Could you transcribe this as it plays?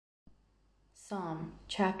Psalm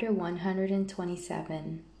chapter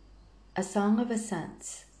 127. A Song of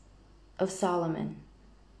Ascents of Solomon.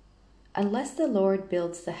 Unless the Lord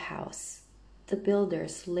builds the house, the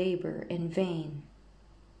builders labor in vain.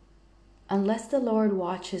 Unless the Lord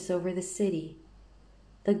watches over the city,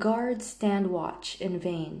 the guards stand watch in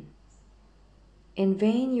vain. In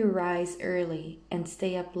vain you rise early and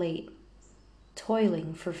stay up late,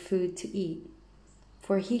 toiling for food to eat,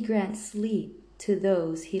 for he grants sleep to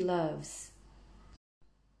those he loves.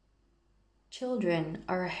 Children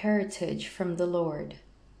are a heritage from the Lord,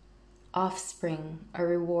 offspring a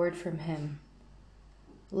reward from him.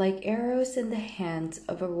 Like arrows in the hands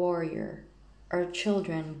of a warrior are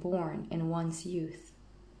children born in one's youth.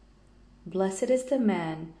 Blessed is the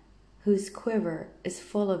man whose quiver is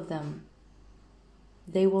full of them.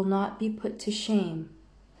 They will not be put to shame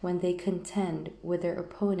when they contend with their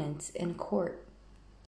opponents in court.